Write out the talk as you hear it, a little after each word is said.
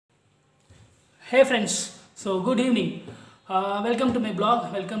Hey friends, so good evening. Welcome to my blog,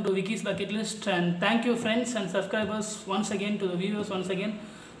 welcome to Vicky's Bucket List, and thank you friends and subscribers once again, to the viewers once again.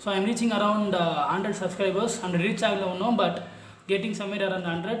 So I'm reaching around 100 subscribers, and reach I don't know, but getting somewhere around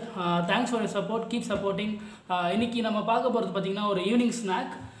 100. Thanks for your support, keep supporting. இன்னைக்கு நம்ம பார்க்க போகிறது பார்த்தீங்கன்னா ஒரு evening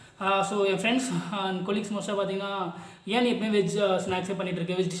snack. So N friends and colleagues மோஸ்ட்டாக பார்த்தீங்கன்னா ஏன் எப்பவுமே veg ஸ்நாக்ஸே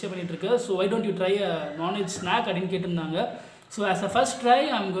பண்ணிகிட்ருக்கு, veg டிஷ்ஷே பண்ணிகிட்ருக்கு, so why don't you try non veg snack அப்படின்னு கேட்டிருந்தாங்க. So as a first try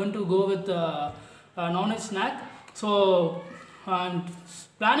I am going to go with non veg snack. So I'm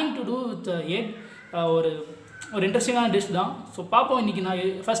planning to do with egg. ஒரு இன்ட்ரெஸ்டிங்கான dish தான். So பார்ப்போம், இன்றைக்கி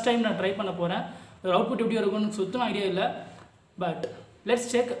நான் first time நான் try பண்ண போகிறேன். ஒரு அவுட்புட் எப்படி இருக்கும்னு சுத்தமாக ஐடியா இல்லை, பட் லெட்ஸ்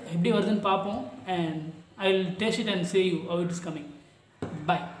செக் எப்படி வருதுன்னு பார்ப்போம். And I will taste it and say you how it is coming.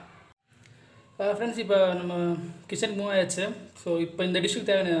 Bye friends. இப்போ நம்ம கிச்சனுக்கு மூவ் ஆயாச்சு. ஸோ இப்போ இந்த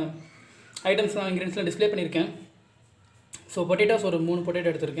டிஷ்ஷுக்கு தேவையான ஐட்டம்ஸ்லாம் இன்க்ரீடியன்ஸ்லாம் டிஸ்ப்ளே பண்ணியிருக்கேன். ஸோ பொட்டேட்டோஸ் ஒரு 3 பொட்டேட்டோ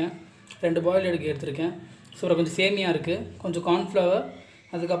எடுத்திருக்கேன், 2 பாயில் எக் எடுத்திருக்கேன். ஸோ கொஞ்சம் சேமியா இருக்குது, கொஞ்சம் கார்ன்ஃப்ளவர்,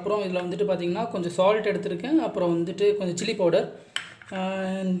 அதுக்கப்புறம் இதில் வந்துட்டு பார்த்திங்கன்னா கொஞ்சம் சால்ட் எடுத்திருக்கேன், அப்புறம் வந்துட்டு கொஞ்சம் சில்லி பவுடர்,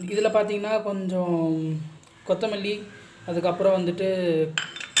 இதில் பார்த்திங்கன்னா கொஞ்சம் கொத்தமல்லி, அதுக்கப்புறம் வந்துட்டு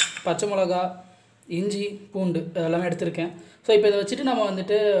பச்சை மிளகா, இஞ்சி, பூண்டு எல்லாமே எடுத்திருக்கேன். ஸோ இப்போ இதை வச்சுட்டு நம்ம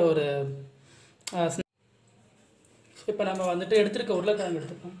வந்துட்டு ஒரு இப்போ நம்ம வந்துட்டு எடுத்துருக்க உருளைக்கிழங்கு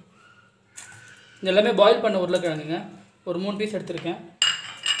எடுத்துருக்கோம். இது எல்லாமே பாயில் பண்ண உருளைக்கிழங்குங்க, ஒரு 3 பீஸ் எடுத்திருக்கேன்.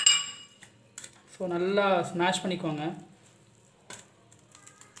 ஸோ நல்லா ஸ்மாஷ் பண்ணிக்கோங்க.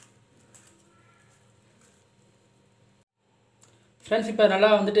 ஃப்ரெண்ட்ஸ், இப்போ நல்லா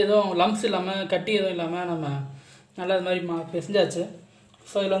வந்துட்டு எதுவும் லம்ஸ் இல்லாமல், கட்டி எதுவும் இல்லாமல் நம்ம நல்லா இது மாதிரி பிசைஞ்சாச்சு.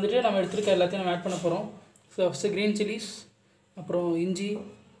 ஸோ இதில் வந்துட்டு நம்ம எடுத்துருக்க எல்லாத்தையும் நம்ம ஆட் பண்ண போகிறோம். ஸோ ஃபஸ்ட்டு க்ரீன் சில்லிஸ், அப்புறம் இஞ்சி,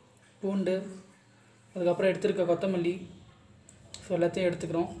 பூண்டு, அதுக்கப்புறம் எடுத்துருக்க கொத்தமல்லி, ஸோ எல்லாத்தையும்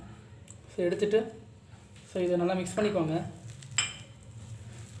எடுத்துக்கிறோம். ஸோ எடுத்துகிட்டு ஸோ இதை நல்லா மிக்ஸ் பண்ணிக்கோங்க.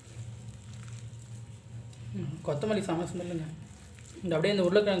 கொத்தமல்லி செம ஸ்மெல்லுங்க. இந்த அப்படியே இந்த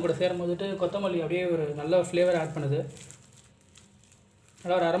உருளைக்கிழங்கு கூட சேரும் போதுட்டு கொத்தமல்லி அப்படியே ஒரு நல்ல ஃப்ளேவர் ஆட் பண்ணுது,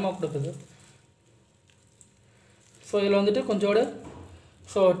 நல்லா ஒரு அரோமா கொடுக்குது. ஸோ இதில் வந்துட்டு கொஞ்சோடு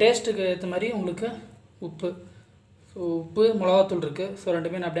ஸோ டேஸ்ட்டுக்கு ஏற்ற மாதிரி உங்களுக்கு உப்பு, ஸோ உப்பு, மிளகாத்தூள் இருக்குது. ஸோ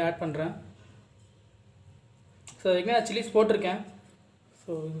ரெண்டுமே நான் அப்படியே ஆட் பண்ணுறேன். ஸோ அதுக்குமே நான் சில்லிஸ் போட்டிருக்கேன்.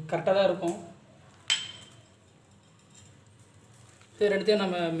 ஸோ கரெக்டாக தான் இருக்கும். ஸோ ரெண்டுத்தையும்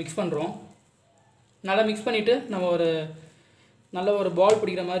நம்ம மிக்ஸ் பண்ணுறோம். நல்லா மிக்ஸ் பண்ணிவிட்டு நம்ம ஒரு நல்ல ஒரு பால்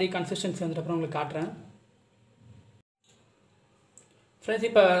பிடிக்கிற மாதிரி கன்சிஸ்டன்சி வந்துட்டு அப்புறம் உங்களுக்கு காட்டுறேன். ஃப்ரெண்ட்ஸ்,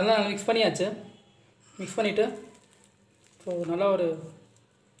 இப்போ நல்லா மிக்ஸ் பண்ணியாச்சு. மிக்ஸ் பண்ணிவிட்டு ஸோ நல்லா ஒரு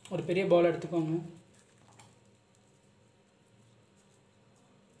பெரிய பால் எடுத்துக்கோங்க.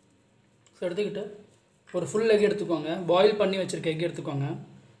 ஸோ எடுத்துக்கிட்டு ஒரு ஃபுல் எக் எடுத்துக்கோங்க, பாயில் பண்ணி வச்சுருக்க எக் எடுத்துக்கோங்க.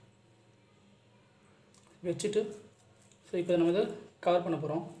 வச்சுட்டு ஸோ இப்போ நம்ம இதை கவர் பண்ண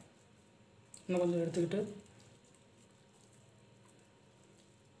போகிறோம். இன்னும் கொஞ்சம் எடுத்துக்கிட்டு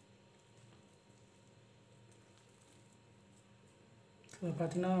ஸோ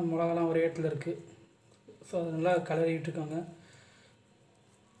பார்த்திங்கன்னா மிளகாலாம் ஒரே இடத்துல இருக்குது. ஸோ அதை நல்லா கலரி விட்டுருக்காங்க.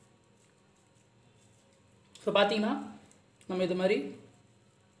 ஸோ பார்த்திங்கன்னா நம்ம இது மாதிரி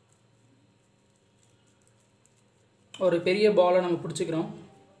ஒரு பெரிய பாலை நம்ம பிடிச்சிக்கிறோம்.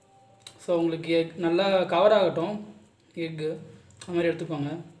 ஸோ உங்களுக்கு எக் நல்லா கவர் ஆகட்டும், எக்கு அது மாதிரி எடுத்துக்கோங்க.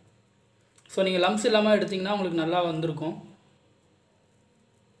 ஸோ நீங்கள் லம்ஸ் இல்லாமல் எடுத்திங்கன்னா உங்களுக்கு நல்லா வந்திருக்கும்.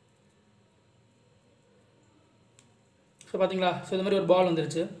 ஸோ பார்த்தீங்களா, ஸோ இது மாதிரி ஒரு பால்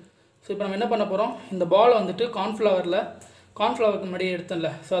வந்துருச்சு. ஸோ இப்போ நம்ம என்ன பண்ண போகிறோம், இந்த பால் வந்துட்டு கார்ன்ஃப்ளவருக்கு முன்னாடி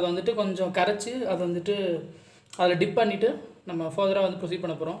எடுத்தோம்ல, ஸோ அதை வந்துட்டு கொஞ்சம் கரைச்சி அதை வந்துட்டு அதில் டிப் பண்ணிவிட்டு நம்ம ஃபர்தராக வந்து ப்ரொசீட்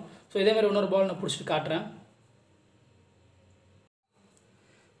பண்ண போகிறோம். ஸோ இதே மாதிரி இன்னொரு பால் நான் பிடிச்சிட்டு காட்டுறேன்.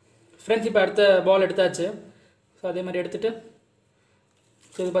 ஃப்ரெண்ட்ஸ், இப்போ அடுத்த பால் எடுத்தாச்சு. ஸோ அதே மாதிரி எடுத்துகிட்டு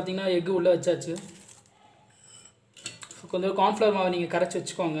ஸோ இது பார்த்திங்கன்னா எக்கு உள்ளே வச்சாச்சு. ஸோ கொஞ்சம் கார்ன்ஃப்ளவர் மாவை நீங்கள் கரைச்சி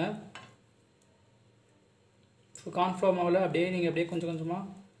வச்சுக்கோங்க. ஸோ கார்ன்ஃப்ளவர் மாவில் அப்படியே நீங்கள் அப்படியே கொஞ்சம்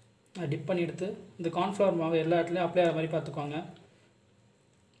கொஞ்சமாக டிப் பண்ணி எடுத்து இந்த கார்ன்ஃப்ளவர் மாவு எல்லா இடத்துலையும் அப்ளை ஆகிற மாதிரி பார்த்துக்கோங்க.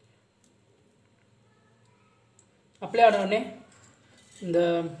 அப்ளை ஆனவுடனே இந்த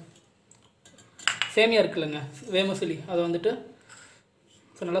சேமியா இருக்குல்லங்க, வேமசிலி, அதை வந்துட்டு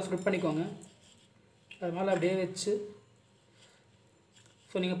ஸோ நல்லா ஸ்ப்ரெட் பண்ணிக்கோங்க. அது மேலே அப்படியே வச்சு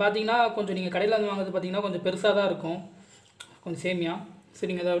ஸோ நீங்கள் பார்த்தீங்கன்னா கொஞ்சம் நீங்கள் கடையில் வந்து வாங்குறது பார்த்தீங்கன்னா கொஞ்சம் பெருசாக தான் இருக்கும் கொஞ்சம் சேமியா. ஸோ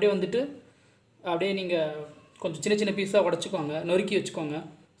நீங்கள் அதை அப்படியே வந்துட்டு அப்படியே நீங்கள் கொஞ்சம் சின்ன சின்ன பீஸாக உடச்சிக்கோங்க, நொறுக்கி வச்சுக்கோங்க.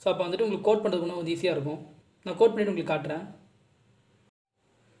 ஸோ அப்போ வந்துட்டு உங்களுக்கு கோட் பண்ணுறதுக்கு இன்னும் கொஞ்சம் ஈஸியாக இருக்கும். நான் கோட் பண்ணிவிட்டு உங்களுக்கு காட்டுறேன்.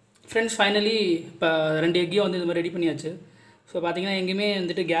 ஃப்ரெண்ட்ஸ், ஃபைனலி இப்போ 2 எக்கையும் வந்து இது மாதிரி ரெடி பண்ணியாச்சு. ஸோ பார்த்தீங்கன்னா எங்கேயுமே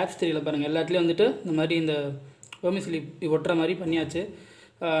வந்துட்டு கேப்ஸ் தெரியல பாருங்கள், எல்லாத்துலேயும் வந்துட்டு இந்த மாதிரி இந்த வெர்மிசெல்லி ஒட்டுற மாதிரி பண்ணியாச்சு.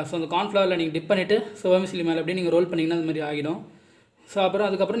 ஸோ அந்த கார்ன்ஃப்ளவரில் நீங்கள் டிப் பண்ணிவிட்டு ஸோ வெர்மிசெல்லி மேலே அப்படியே நீங்கள் ரோல் பண்ணிங்கன்னா அந்த மாதிரி ஆகிடும். ஸோ அப்புறம்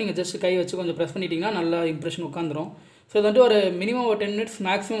அதுக்கப்புறம் நீங்கள் ஜஸ்ட் கை வச்சு கொஞ்சம் ப்ரெஸ் பண்ணிட்டீங்கன்னா நல்லா இம்ப்ரெஷன் உட்காந்துரும். ஸோ இது வந்துட்டு ஒரு மினிமம் ஒரு 10 மினிட்ஸ்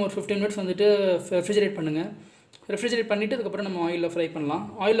மேக்ஸிமம் ஒரு 15 மினிட்ஸ் வந்துட்டு ரெஃப்ரிஜரேட் பண்ணுங்கள். ரெஃப்ரிஜரேட் பண்ணிவிட்டு அதுக்கப்புறம் நம்ம ஆயிலில் ஃப்ரை பண்ணலாம்.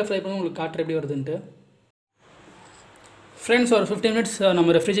 ஆயிலில் ஃப்ரை பண்ணி உங்களுக்கு காட்டுற எப்படி வருதுன்ட்டு. ஃப்ரெண்ட்ஸ், ஒரு 15 மினிட்ஸ்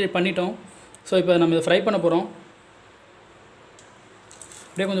நம்ம ரெஃப்ரிஜரேட் பண்ணிட்டோம். ஸோ இப்போ நம்ம இதை ஃப்ரை பண்ண போகிறோம்.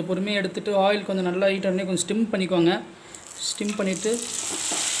 அப்படியே கொஞ்சம் பொறுமையாக எடுத்துகிட்டு ஆயில் கொஞ்சம் நல்லா ஹீட் பண்ணி கொஞ்சம் ஸ்டிம் பண்ணிக்கோங்க. ஸ்டிம் பண்ணிவிட்டு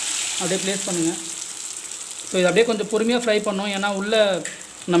அப்படியே ப்ளேஸ் பண்ணுங்கள். ஸோ இது அப்படியே கொஞ்சம் பொறுமையாக ஃப்ரை பண்ணோம். ஏன்னா உள்ளே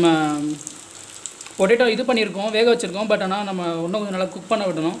நம்ம பொட்டேட்டோ இது பண்ணியிருக்கோம், வேக வச்சுருக்கோம். பட் ஆனால் நம்ம இன்னும் கொஞ்சம் நல்லா குக் பண்ண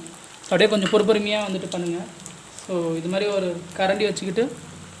விடணும். ஸோ அப்படியே கொஞ்சம் பொறுமையாக வந்துட்டு பண்ணுங்கள். ஸோ இது மாதிரி ஒரு கரண்டி வச்சுக்கிட்டு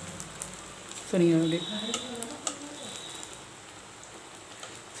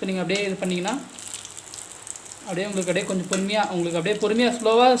நீங்கள் அப்படியே இது பண்ணிங்கன்னா அப்படியே உங்களுக்கு அப்படியே கொஞ்சம் பொறுமையாக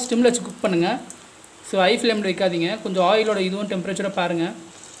ஸ்லோவாக ஸ்டிம்மில் வச்சு குக் பண்ணுங்கள். ஸோ ஹை ஃப்ளேமில் வைக்காதீங்க. கொஞ்சம் ஆயிலோட இதுவும் டெம்பரேச்சரை பாருங்கள்.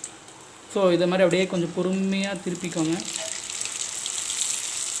 ஸோ இதை மாதிரி அப்படியே கொஞ்சம் பொறுமையாக திருப்பிக்கோங்க.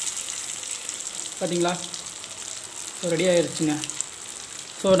 பார்த்தீங்களா? So ready ஆகிடுச்சுங்க.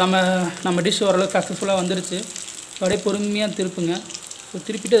 ஸோ நம்ம டிஷ் ஓரளவுக்கு சக்ஸஸ்ஃபுல்லாக வந்துருச்சு. ஸோ அப்படியே பொறுமையாக திருப்புங்க. ஸோ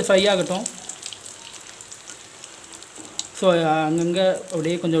திருப்பிட்டு அது ஃப்ரை ஆகட்டும். ஸோ அங்கங்கே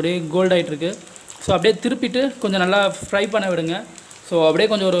அப்படியே கோல்ட் ஆகிட்டுருக்கு. ஸோ அப்படியே திருப்பிட்டு கொஞ்சம் நல்லா ஃப்ரை பண்ண விடுங்க. ஸோ அப்படியே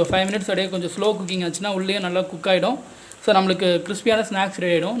கொஞ்சம் ஒரு 5 மினிட்ஸ் அப்படியே கொஞ்சம் ஸ்லோ குக்கிங் ஆச்சுன்னா உள்ளே நல்லா குக் ஆகிடும். ஸோ நம்மளுக்கு கிறிஸ்பியான ஸ்நாக்ஸ்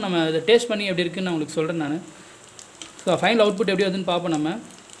ரெடி ஆகிடும். நம்ம இதை டேஸ்ட் பண்ணி எப்படி இருக்குன்னு நான் உங்களுக்கு சொல்கிறேன் நான். ஸோ ஃபைனல் அவுட்புட் எப்படி வருதுன்னு பார்ப்போம். நம்ம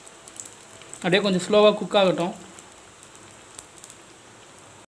அப்படியே கொஞ்சம் ஸ்லோவாக குக் ஆகட்டும்.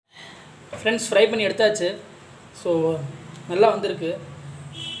 ஃப்ரெண்ட்ஸ், ஃப்ரை பண்ணி எடுத்தாச்சு. ஸோ நல்லா வந்திருக்கு.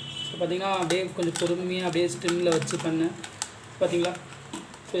 ஸோ பார்த்திங்கன்னா அப்படியே கொஞ்சம் பொறுமையாக அப்படியே ஸ்டிம்மில் வச்சு பண்ணேன். பார்த்தீங்களா?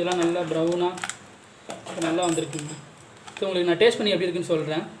 ஸோ இதெல்லாம் நல்லா ப்ரௌனாக நல்லா வந்திருக்குங்க. ஸோ உங்களுக்கு நான் டேஸ்ட் பண்ணி எப்படி இருக்குன்னு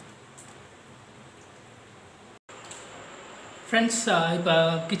சொல்கிறேன். ஃப்ரெண்ட்ஸ், இப்போ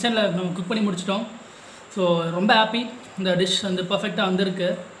கிச்சனில் நம்ம குக் பண்ணி முடிச்சிட்டோம். ஸோ ரொம்ப ஹாப்பி. இந்த டிஷ் வந்து பர்ஃபெக்டாக வந்திருக்கு.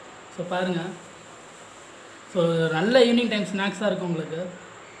 ஸோ பாருங்கள். ஸோ நல்ல ஈவினிங் டைம் ஸ்நாக்ஸாக இருக்கும் உங்களுக்கு.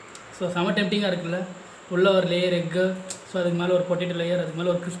 ஸோ செம டெம்டிங்காக இருக்குல்ல. உள்ள ஒரு லேயர் எக்கு, ஸோ அதுக்கு மேலே ஒரு பொட்டேட்டோ லேயர், அதுக்கு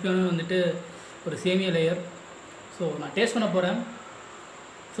மேலே ஒரு கிறிஸ்பியான வந்துட்டு ஒரு சேமியா லேயர். ஸோ நான் டேஸ்ட் பண்ண போகிறேன்.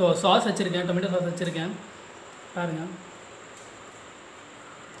 ஸோ சாஸ் வச்சுருக்கேன், டொமேட்டோ சாஸ் வச்சுருக்கேன். பாருங்கள்.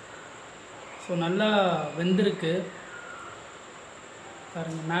 ஸோ நல்லா வெந்திருக்கு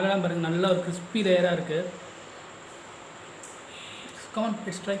பாருங்கள். மேலெலாம் பாருங்கள், நல்லா ஒரு கிறிஸ்பி லேயராக இருக்குது. Come on,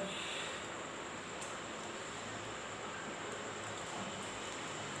 let's try.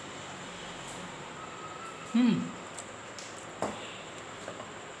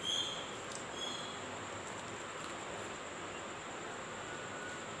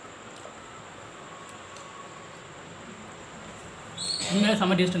 உண்மையாக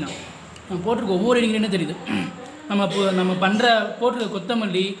செம்ம டேஸ்ட்டுங்க. நம்ம போட்டிருக்க ஒவ்வொரு இன்க்ரீடியன்ட்டும் தெரியுது. நம்ம போட்டிருக்க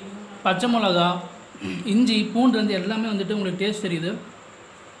கொத்தமல்லி, பச்சை மிளகா, இஞ்சி, பூண்டு வந்து எல்லாமே வந்துட்டு உங்களுக்கு டேஸ்ட் தெரியுது.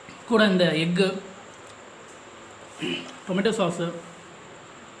 கூட இந்த எக்கு, டொமேட்டோ சாஸு,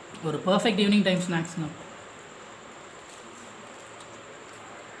 ஒரு பர்ஃபெக்ட் ஈவினிங் டைம் ஸ்நாக்ஸுங்க.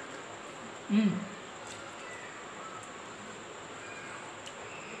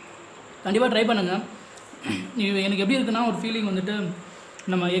 கண்டிப்பாக ட்ரை பண்ணுங்கள். எனக்கு எப்படி இருக்குன்னா ஒரு ஃபீலிங் வந்துட்டு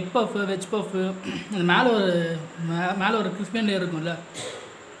நம்ம எக் பஃப்பு, வெஜ் பஃப்பு, அது மேலே ஒரு கிறிஸ்பியன் லேயர் இருக்கும்ல,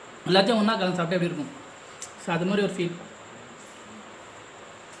 எல்லாத்தையும் ஒன்றா கலந்து சாப்பிட்டே எப்படி இருக்கும். ஸோ அது மாதிரி ஒரு ஃபீல்.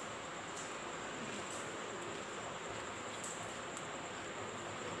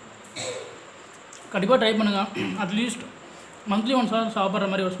 கண்டிப்பாக ட்ரை பண்ணுங்கள். அட்லீஸ்ட் மந்த்லி ஒன்ஸாக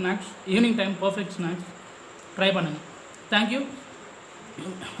சாப்பிட்ற மாதிரி ஒரு snacks, evening time perfect snacks try பண்ணுங்கள். தேங்க்யூ.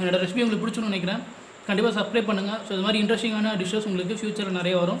 என்னோடய ரெசிபி உங்களுக்கு பிடிச்சுன்னு நினைக்கிறேன். கண்டிப்பாக சப்ஸ்கிரைப் பண்ணுங்கள். ஸோ இது மாதிரி இன்ட்ரெஸ்டிங்கான டிஷ்ஷஸ் உங்களுக்கு ஃப்யூச்சரில்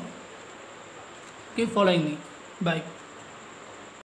நிறைய வரும். Keep following me. பாய்.